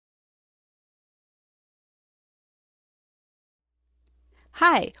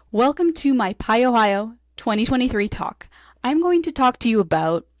Hi, welcome to my PyOhio 2023 talk. I'm going to talk to you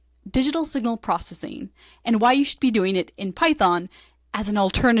about digital signal processing and why you should be doing it in Python as an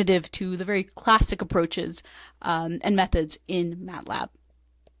alternative to the very classic approaches and methods in MATLAB.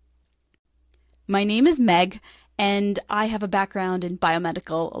 My name is Meg, and I have a background in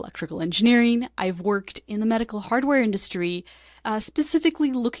biomedical electrical engineering. I've worked in the medical hardware industry,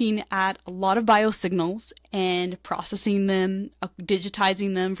 specifically looking at a lot of biosignals and processing them,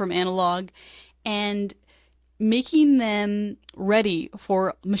 digitizing them from analog, and making them ready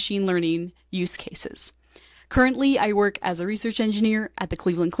for machine learning use cases. Currently, I work as a research engineer at the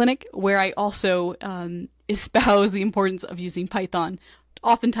Cleveland Clinic, where I also espouse the importance of using Python,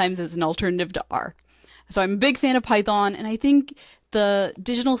 oftentimes as an alternative to R. So I'm a big fan of Python, and I think the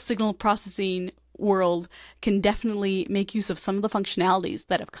digital signal processing world can definitely make use of some of the functionalities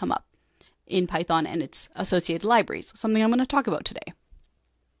that have come up in Python and its associated libraries, something I'm going to talk about today.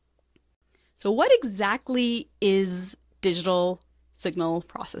 So what exactly is digital signal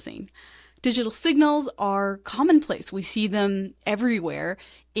processing? Digital signals are commonplace. We see them everywhere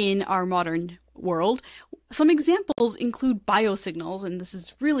in our modern world. Some examples include biosignals, and this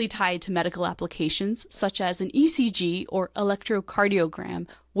is really tied to medical applications, such as an ECG or electrocardiogram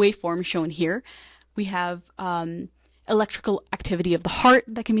waveform shown here. We have electrical activity of the heart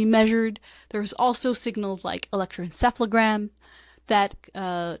that can be measured. There's also signals like electroencephalogram that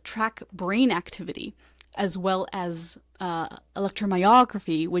track brain activity, as well as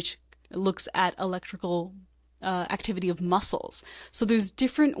electromyography, which looks at electrical activity of muscles. So there's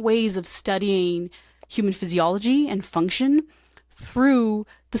different ways of studying human physiology and function through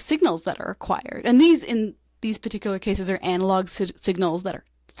the signals that are acquired. And these, in these particular cases, are analog signals that are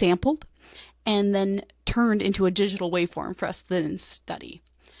sampled and then turned into a digital waveform for us to then study.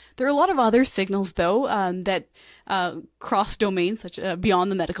 There are a lot of other signals, though, that cross domains, such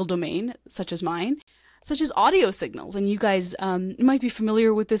beyond the medical domain, such as mine, such as audio signals. And you guys might be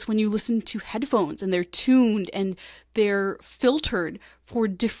familiar with this when you listen to headphones, and they're tuned and they're filtered for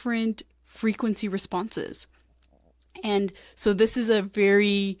different frequency responses. And so this is a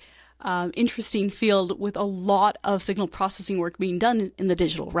very interesting field with a lot of signal processing work being done in the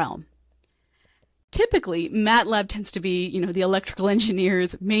digital realm. Typically, MATLAB tends to be, the electrical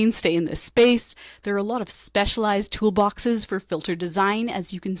engineer's mainstay in this space. There are a lot of specialized toolboxes for filter design,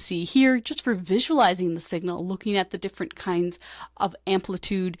 as you can see here, just for visualizing the signal, looking at the different kinds of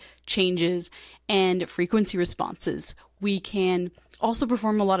amplitude changes and frequency responses. We can also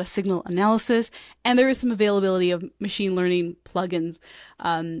perform a lot of signal analysis, and there is some availability of machine learning plugins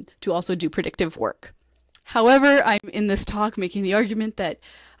to also do predictive work. However, I'm in this talk making the argument that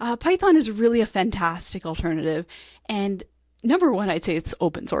Python is really a fantastic alternative. And number one, I'd say it's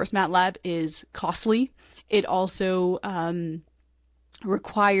open source. MATLAB is costly. It also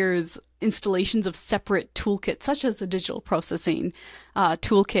requires installations of separate toolkits, such as the digital processing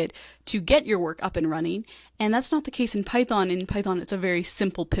toolkit, to get your work up and running. And that's not the case in Python. In Python, it's a very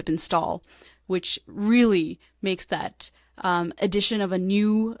simple pip install, which really makes that addition of a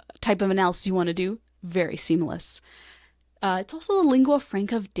new type of analysis you want to do very seamless. It's also the lingua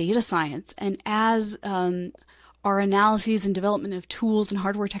franca of data science, and as our analyses and development of tools and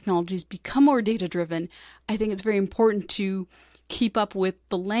hardware technologies become more data-driven, I think it's very important to keep up with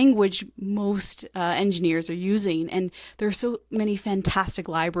the language most engineers are using. And there are so many fantastic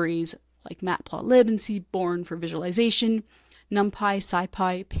libraries like matplotlib and Seaborn for visualization, numpy,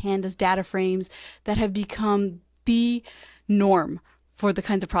 scipy, pandas, data frames that have become the norm for the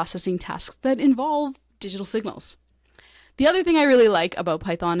kinds of processing tasks that involve digital signals. The other thing I really like about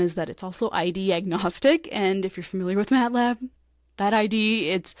Python is that it's also ID agnostic, and if you're familiar with MATLAB, that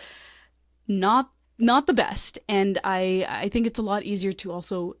ID, it's not the best, and I think it's a lot easier to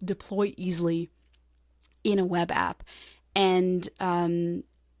also deploy easily in a web app, and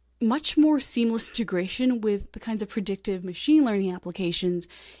much more seamless integration with the kinds of predictive machine learning applications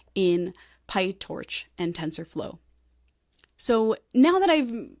in PyTorch and TensorFlow. So now that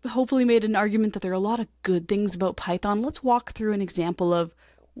I've hopefully made an argument that there are a lot of good things about Python, let's walk through an example of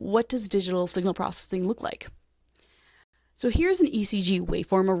what does digital signal processing look like. So here's an ECG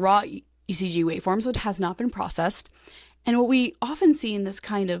waveform, a raw ECG waveform, so it has not been processed. And what we often see in this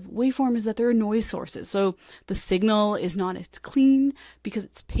kind of waveform is that there are noise sources. So the signal is not as clean because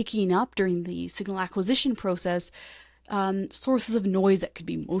it's picking up during the signal acquisition process sources of noise that could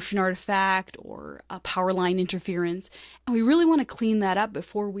be motion artifact or a power line interference. And we really want to clean that up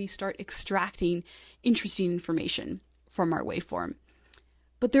before we start extracting interesting information from our waveform.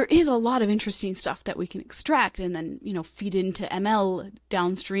 But there is a lot of interesting stuff that we can extract and then, feed into ML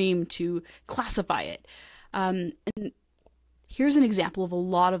downstream to classify it. And here's an example of a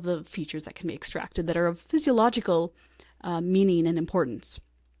lot of the features that can be extracted that are of physiological meaning and importance.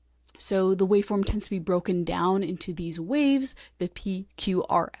 So the waveform tends to be broken down into these waves, the P, Q,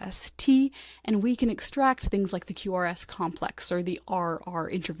 R, S, T, and we can extract things like the QRS complex or the RR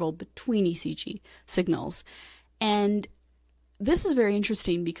interval between ECG signals. And this is very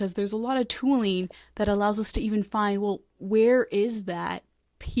interesting because there's a lot of tooling that allows us to even find, well, where is that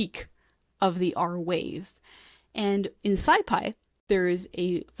peak of the R wave? And in scipy, there is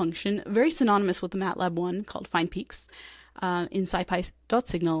a function very synonymous with the MATLAB one called find peaks. In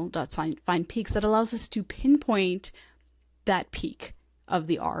scipy.signal.find peaks that allows us to pinpoint that peak of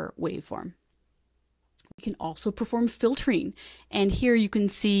the R waveform. We can also perform filtering, and here you can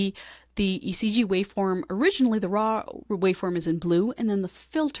see the ECG waveform. Originally the raw waveform is in blue, and then the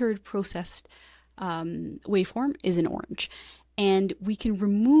filtered processed waveform is in orange. And we can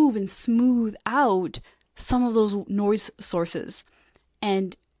remove and smooth out some of those noise sources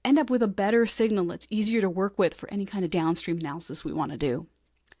and end up with a better signal that's easier to work with for any kind of downstream analysis we want to do.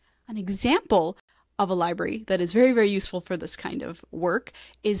 An example of a library that is very, very useful for this kind of work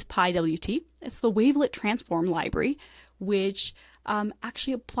is PyWT. It's the wavelet transform library, which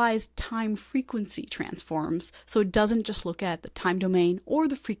actually applies time frequency transforms. So it doesn't just look at the time domain or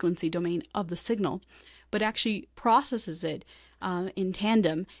the frequency domain of the signal, but actually processes it in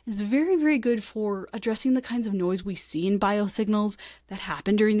tandem. It's very, very good for addressing the kinds of noise we see in biosignals that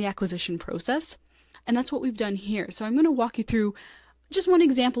happen during the acquisition process. And that's what we've done here. So I'm going to walk you through just one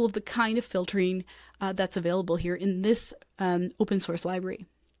example of the kind of filtering that's available here in this open source library.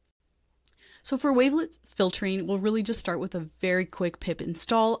 So for wavelet filtering, we'll really just start with a very quick pip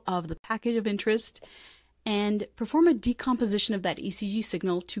install of the package of interest and perform a decomposition of that ECG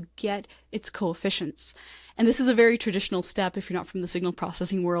signal to get its coefficients. And this is a very traditional step, if you're not from the signal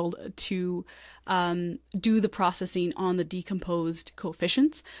processing world, to do the processing on the decomposed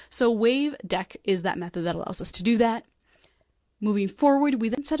coefficients. So WaveDec is that method that allows us to do that. Moving forward, we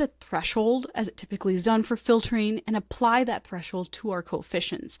then set a threshold, as it typically is done for filtering, and apply that threshold to our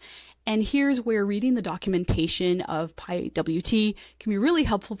coefficients. And here's where reading the documentation of PyWT can be really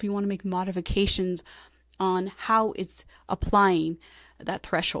helpful if you want to make modifications on how it's applying that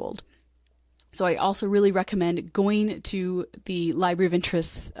threshold. So I also really recommend going to the Library of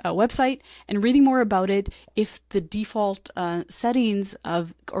Interest's website and reading more about it if the default settings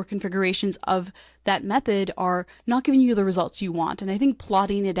of or configurations of that method are not giving you the results you want. And I think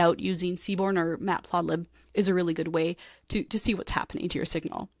plotting it out using Seaborn or Matplotlib is a really good way to see what's happening to your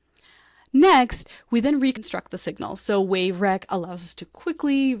signal. Next, we then reconstruct the signal. So WaveRec allows us to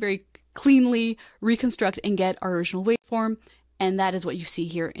quickly, very cleanly reconstruct and get our original waveform, and that is what you see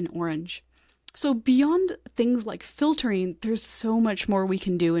here in orange. So beyond things like filtering, there's so much more we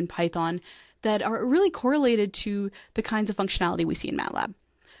can do in Python that are really correlated to the kinds of functionality we see in MATLAB.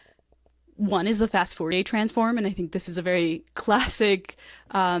 One is the fast Fourier transform, and I think this is a very classic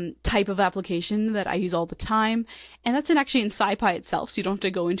type of application that I use all the time, and that's actually in scipy itself, so you don't have to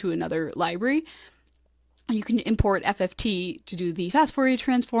go into another library. You can import FFT to do the fast Fourier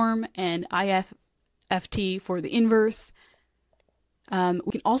transform and IFFT for the inverse.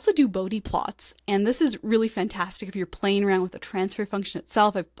 We can also do Bode plots, and this is really fantastic if you're playing around with the transfer function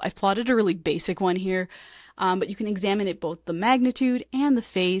itself. I've plotted a really basic one here, but you can examine it both the magnitude and the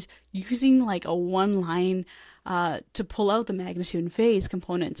phase using like a one line to pull out the magnitude and phase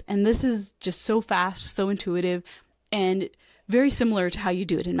components. And this is just so fast, so intuitive, and very similar to how you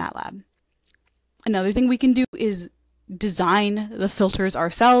do it in MATLAB. Another thing we can do is design the filters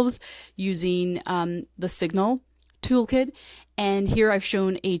ourselves using the signal toolkit. And here I've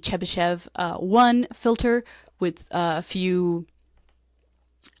shown a Chebyshev 1 filter with a few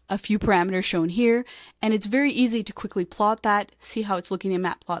parameters shown here, and it's very easy to quickly plot that, see how it's looking in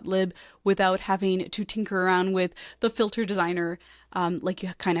Matplotlib without having to tinker around with the filter designer like you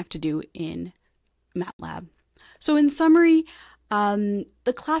kind of have to do in MATLAB. So in summary,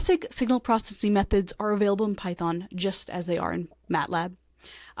 the classic signal processing methods are available in Python just as they are in MATLAB.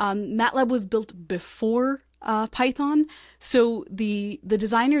 MATLAB was built before Python, so the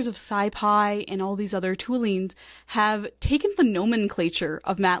designers of scipy and all these other toolings have taken the nomenclature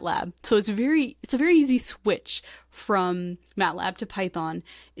of MATLAB. So it's a very easy switch from MATLAB to Python.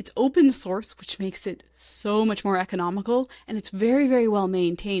 It's open source, which makes it so much more economical, and it's very, very well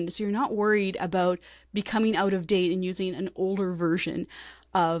maintained. So you're not worried about becoming out of date and using an older version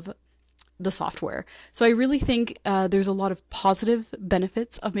of the software. So I really think there's a lot of positive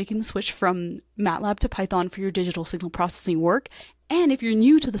benefits of making the switch from MATLAB to Python for your digital signal processing work. And if you're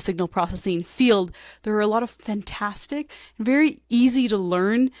new to the signal processing field, there are a lot of fantastic and very easy to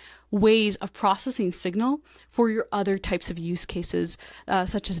learn ways of processing signal for your other types of use cases,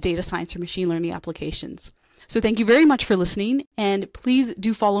 such as data science or machine learning applications. So thank you very much for listening, and please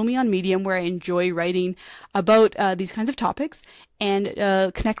do follow me on Medium, where I enjoy writing about these kinds of topics, and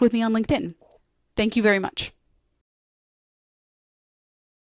connect with me on LinkedIn. Thank you very much.